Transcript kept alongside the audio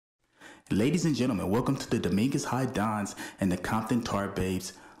Ladies and gentlemen, welcome to the Dominguez High Dons and the Compton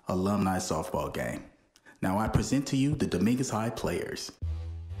Tarbabes alumni softball game. Now I present to you the Dominguez High players.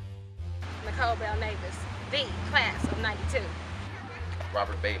 Nicole Davis, the class of 92.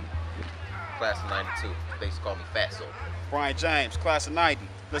 Robert Bailey, class of 92. They used to call me Fatso. Brian James, class of 90.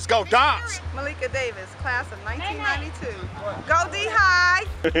 Let's go, Dons! Malika Davis, class of 1992. Go D High!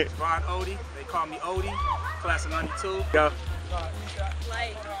 Javohn Oddie, they call me Oddie, class of 92. Yeah.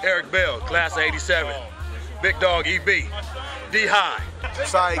 Eric Bell, class of 87. Big Dog EB, D High.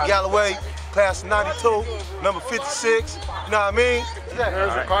 Saeed Galloway, class of 92, number 56. You know what I mean?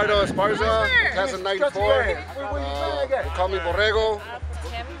 There's Ricardo Esparza, class of 94. They call me Borrego.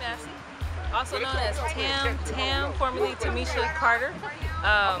 Tamesha Massey, also known as Tam, formerly Tamesha Carter.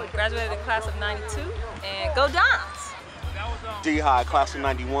 Graduated class of 92. And go Dons! D High, class of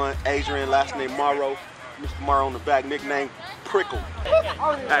 91. Adrian, last name Morrow. Mr. Morrow on the back, nickname Prickle.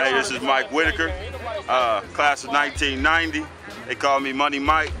 Hey, this is Mike Whittiker, class of 1990. They call me Money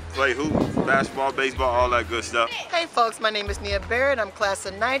Mike. Play hoops, basketball, baseball, all that good stuff. Hey folks, my name is Nia I'm class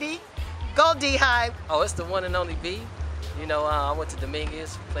of 90. Go D High. Oh, it's the one and only B. You know, I went to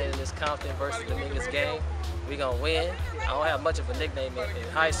Dominguez, played in this Compton versus Dominguez game. We gonna win. I don't have much of a nickname in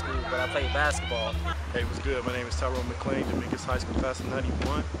high school, but I played basketball. Hey, what's good? My name is Tyronne McLaine, Dominguez High School class of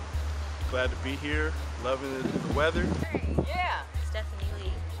 91. Glad to be here, loving the weather. Yeah. Stephanie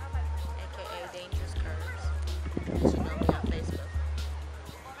Lee, aka Dangerous Curves. You know me on Facebook.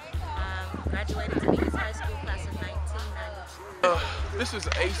 Graduated Dominguez High School class of 1992. This is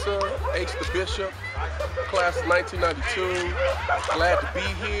Asa, Ace the Bishop, class of 1992. Glad to be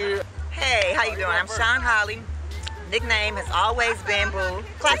here. Hey, how you doing? I'm Shawn Hollie. Nickname has always been Boo.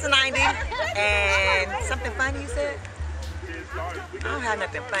 Class of 90. And something funny you said? I don't have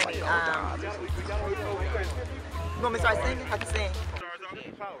nothing funny. You want me to start singing? I can sing.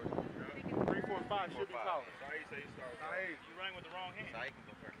 3, 4, 5 should be power. Saeed, you rang with the wrong hand. Saeed can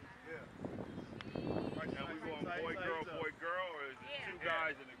go first. Yeah. Right now we going boy, girl, or is it two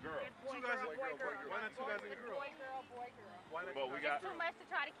guys and a girl? Two guys and a girl. Why not two guys and a girl? Boy, girl. But we got. It's too much to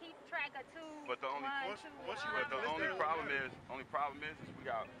try to keep track of two. But the only problem is we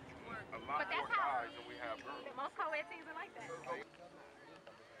got a lot more guys than we have girls. Most co-ed teams are like that.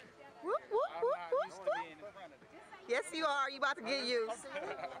 Whoop, whoop, whoop, whoop. Yes, you are. You about to get used.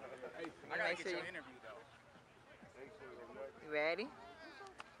 I gotta get your interview though. You ready?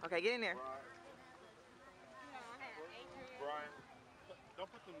 Okay, get in there. Brian,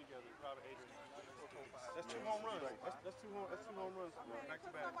 don't put them together. Probably Adrian. That's 2 home runs. That's two home runs back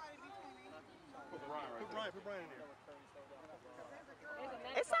to back. Put Brian in there.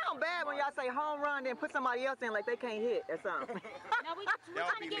 It sounds bad when y'all say home run, then put somebody else in like they can't hit or something. No, we're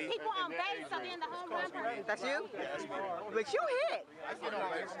trying to get people on base, so then the home run person. That's you? But you hit.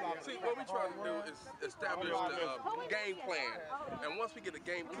 See, what we're trying to do is establish the game plan. And once we get a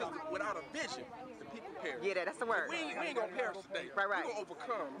game, because without a vision, the people perish. Yeah, that's the word. We ain't gonna perish today. Right. We're gonna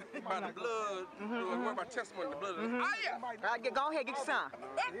overcome by the blood. We're gonna worry about testimony in the blood. Go ahead, get your son.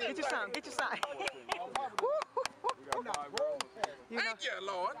 Get your son. Thank you,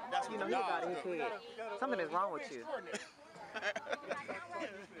 Lord. You know he got his head. Something is wrong with you.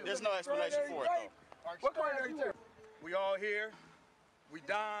 There's no explanation for it though. What part are you? We all here. We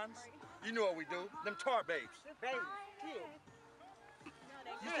Dons. You know what we do. Them Tarbabes.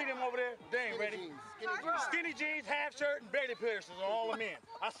 You see them over there? They ain't ready. Skinny jeans, half shirt, and belly piercings on all the men.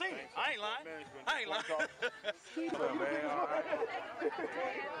 I seen it. I ain't lying. What's up, man? All right.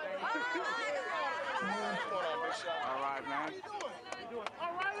 All right, man.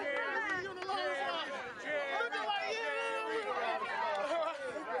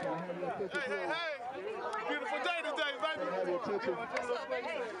 Hey. Beautiful day today, baby.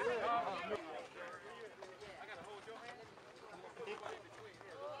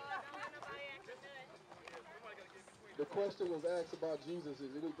 The question was asked about Jesus,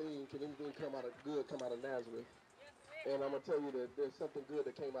 can anything come out of Nazareth? And I'm going to tell you that there's something good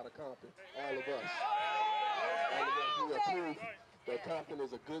that came out of Compton, all of us. We are proof that Compton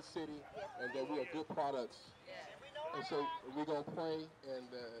is a good city and that we are good products. And so we're going to pray and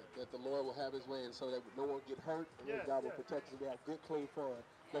that the Lord will have his way and so that no one get hurt and that God will protect us. We have good, clean fun.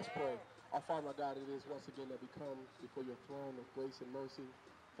 Let's pray. Our Father, God, it is once again that we come before your throne of grace and mercy.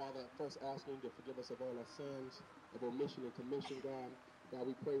 Father, first asking to forgive us of all our sins, of omission and commission, God. God,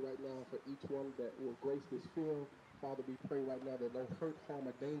 we pray right now for each one that will grace this field. Father, we pray right now that no hurt, harm,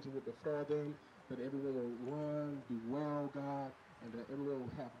 or danger will befall them, that everyone will run, do well, God, and that everyone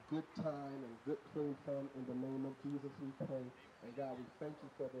will have good time and good clean fun. In the name of Jesus we pray. And God, we thank you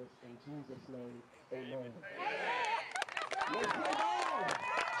for this. In Jesus' name, amen. Let's go.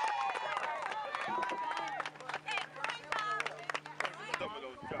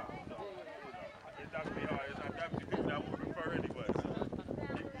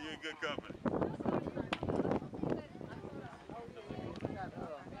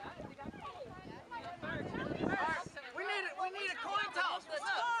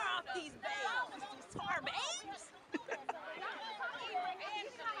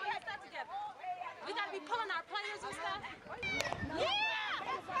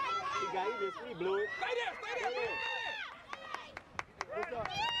 He blew it. Stay there, stay there, stay there. Look up.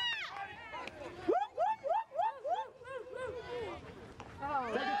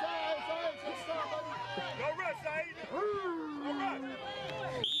 Take your time, Saeed. Take your time, buddy. Go rush, Saeed. Go rush.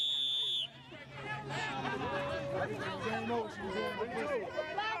 Game over. She was on the whistle.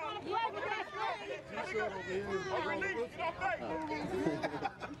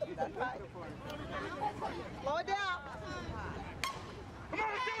 Slow it down. Come on,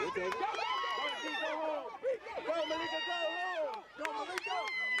 go home. Go, Malika, go home. Go, Malika.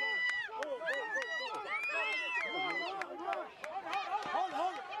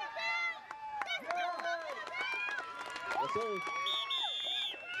 Hold it. Yes, sir.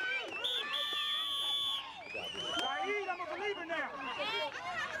 Saeed, I'm a believer now.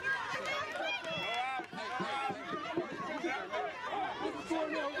 What's the score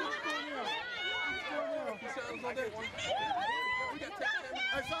now?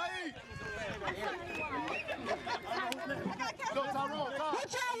 Hey, Saeed! Go, Tyronne, come. What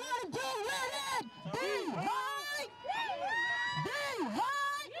y'all want to do with it? Be high! Be high!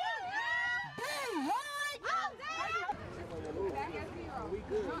 We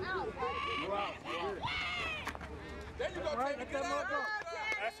good. There you go, Tammy. Get out.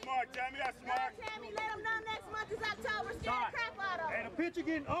 That's smart, Tammy. That's smart. Tammy, let them know next month is October. Scare the crap out of them. And the pitcher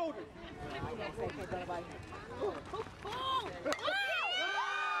getting older.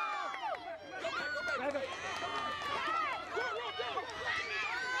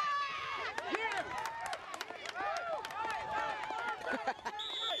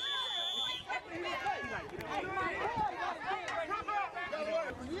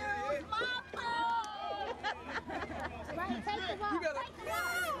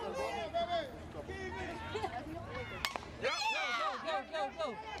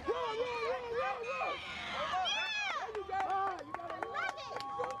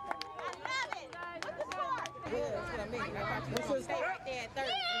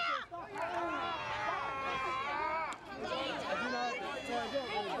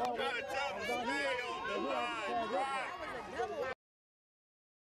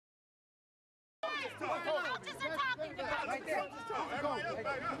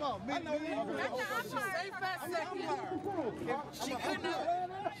 She could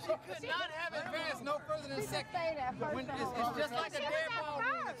not have advanced no further than second. When it's just like a dead ball.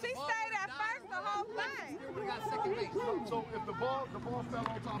 She stayed at first the whole thing. We got second base. So if the ball fell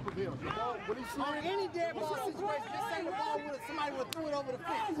on top of him, when he on any dead ball situation, just say the ball somebody would have threw it over the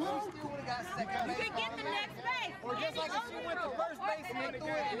fence. We still would have got second base. You can get the next base. Or just like if she went to first base and they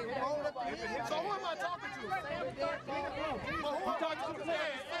threw it and it rolled up the hill. So who am I talking to? Well, who am I talking to?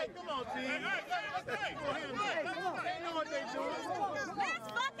 Hey, come on, team. Hey, they know what they doing. Let's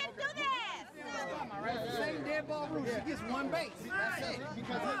fucking do this. Same dead ball rule. She gets one base. That's it.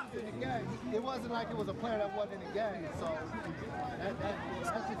 Because he was in the game. It wasn't like it was a player that wasn't in the game. So that's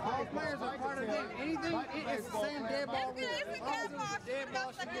just all players are part of the game. Anything, it's the same dead ball rule. It's a dead ball. Dead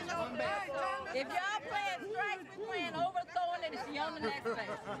ball, she gets one base. If y'all playing strikes, we playing overthrowing and she on the next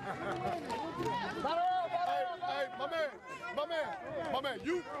base. Hey, my man,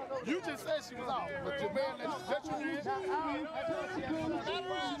 you just said she was out, but your man let you in.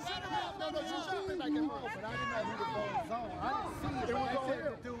 No, she should have been like it home, but I didn't know who the ball was on. I didn't see it. It was on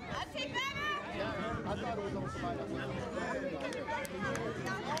there. I see better. Yeah, I thought it was on somebody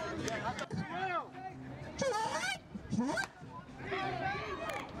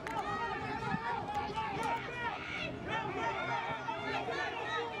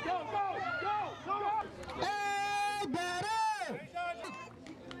Hey, better!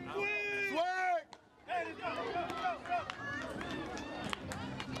 Swag!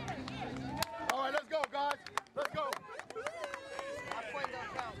 All right, let's go, guys. Let's go.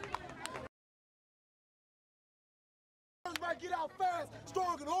 Might get out fast,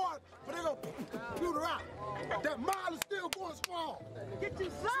 strong and hard, but they're gonna shoot her out. That mile is still going strong. Get you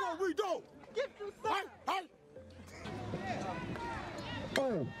some. That's what we do. Get you some. Hey.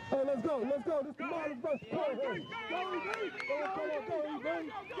 Hey, let's go. This is the mile versus Go, E-B. That's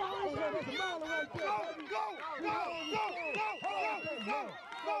a mile right there. Go.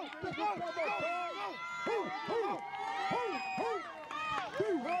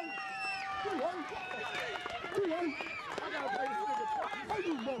 I gotta play this nigga. How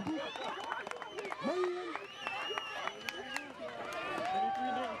you want to man?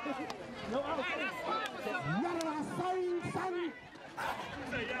 No, I was none of that same son.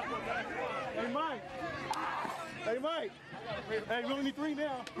 Hey, Mike. Hey, we only need 3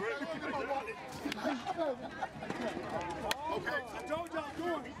 now. Okay, I told y'all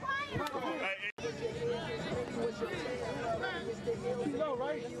doing it. Too low,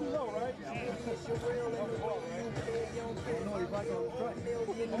 right? Too low, right? No, he's back on the track.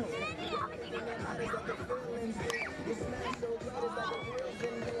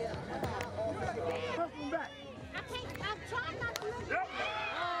 Come back. I'm trying not to look. Yep.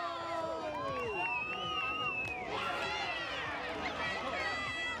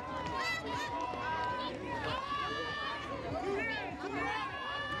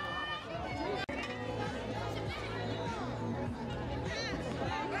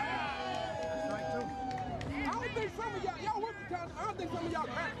 I don't think some of y'all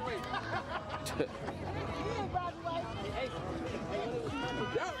graduated.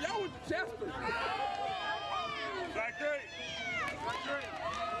 Y'all went to Chester. Back three.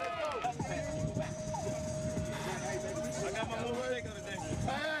 I got my little leg on the day.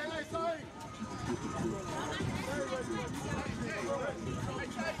 Hey, sorry.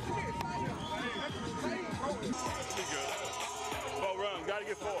 Four runs, gotta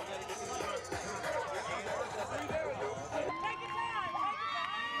get four.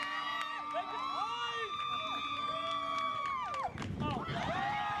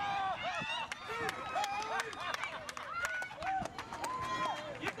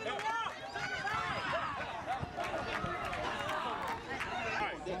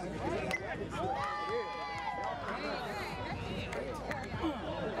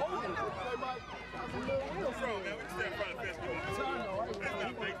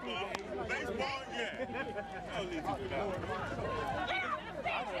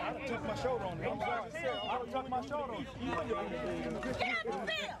 I took my shoulder on it. I'm sorry. I took my shoulder on it.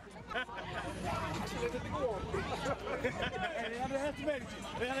 They underestimated you.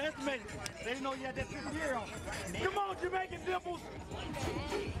 They underestimated you. They didn't know you had that 50 year on. Come on, Jamaican dimples.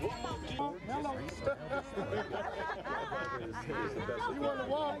 Hello. You want to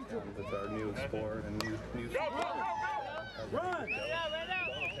walk? That's our new Explorer and new Run!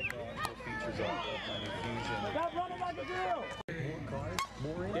 Features on my new Fusion. Stop running like a girl! More cars,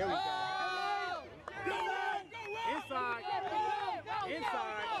 more in. There we go. Inside.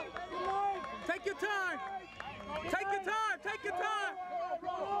 Inside. Take your time. Take your time. Take your time.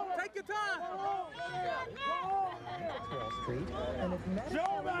 Take your time. Wall Street. And if medical...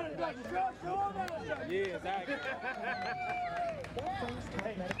 Show about it, Dr. Show about it. Yeah, exactly. First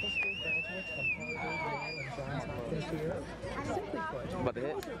top medical school graduates from Harvard, Yale, and Johns Hopkins here. Simply put, about to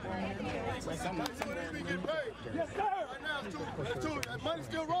hit. Yes, sir. Right now, it's two. Money's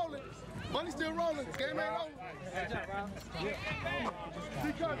still rolling. Money's still rolling. This game ain't over.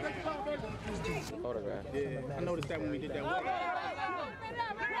 Photograph. Yeah, I noticed that when we did that. Oh,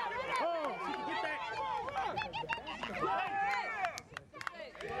 she can get that.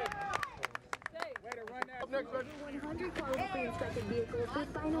 Up next, 100 quality inspected vehicles with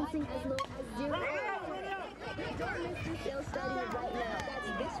financing as low as 0%. Don't miss the sale starting right now. That's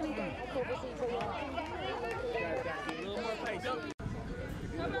this weekend at Culver City.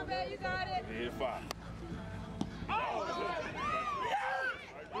 Come on, man, you got it. Hit five.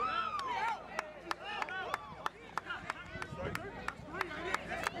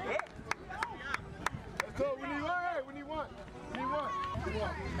 Let's go. We need one. We need one. We need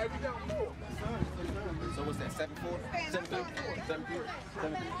one. Hey, we down 4. So what's that, 7-4? 7-3? 7-3?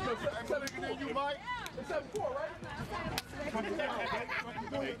 7-3? I'm telling you, Mike. It's 7-4, right?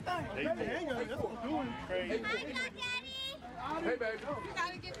 Hey, baby. You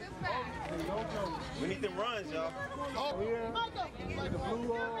gotta get this back. We need them runs, y'all. Oh, yeah. Like the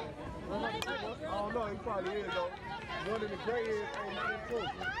blue I don't know. He probably is, though. One in the gray is ain't nothing too.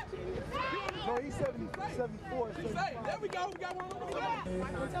 No, he's 74. There we go. We got one on the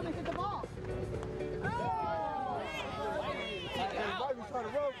side. Tell me to hit the ball. Hey, Mike was trying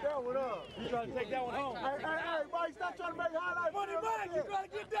to roll that one up. You trying to take that one home? Hey, Mike, stop trying to make highlights. Money, Mike, you gotta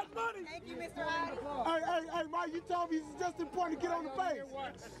get that money. Thank you, Mr. Oddie. Hey, Mike, you told me it's just important to get on the base.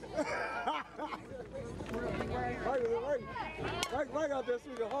 Right out there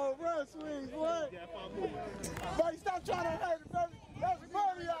swinging whole run swings, boy. Mike, stop trying to hurt it, baby. That's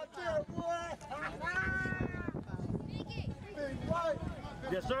money out there, boy. Big Mike.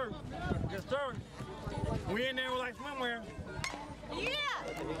 Yes, sir. Yes, sir. We in there with like swimwear. Yeah.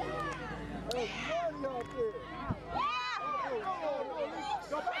 There's money out there.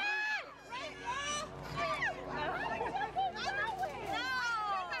 Go back.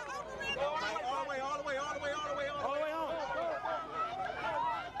 All the way home.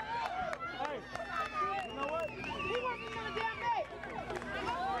 Hey, you know what? He wasn't gonna damn day.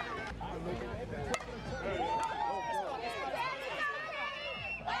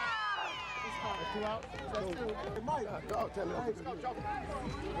 That's 2 out. That's 2. Hey, Mike. Go tell him.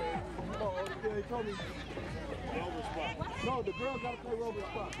 Come on, yeah, he told me. Rover spot. No, the girls got to play Rover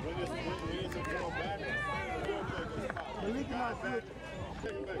spot. When it's a girl back, the girl plays the spot. Malika not switching.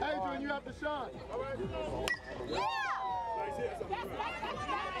 Adrian, you have to shine. All right. Yeah! Nice hit. Come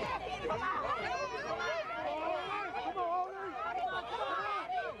on,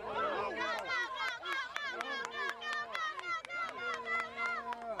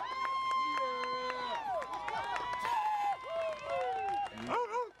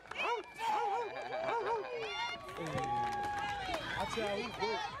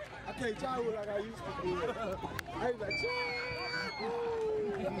 I can't try with like I used to do. I was like,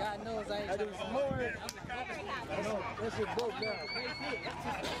 God knows I ain't I do some more. No, that shit broke down.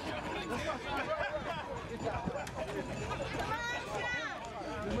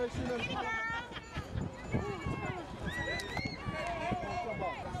 You make sure that's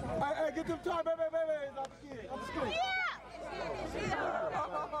hey, get them time, baby. It's off the kid. Off the screen.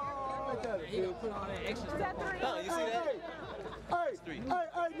 He gonna put all that extra stuff on. No, you see that?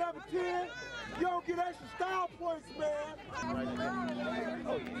 Hey, number 10, you don't get extra style points, man.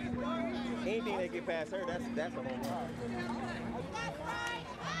 Anything that get past her, that's a home run.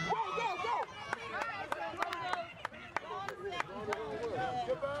 Go!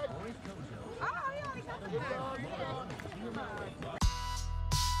 Get back.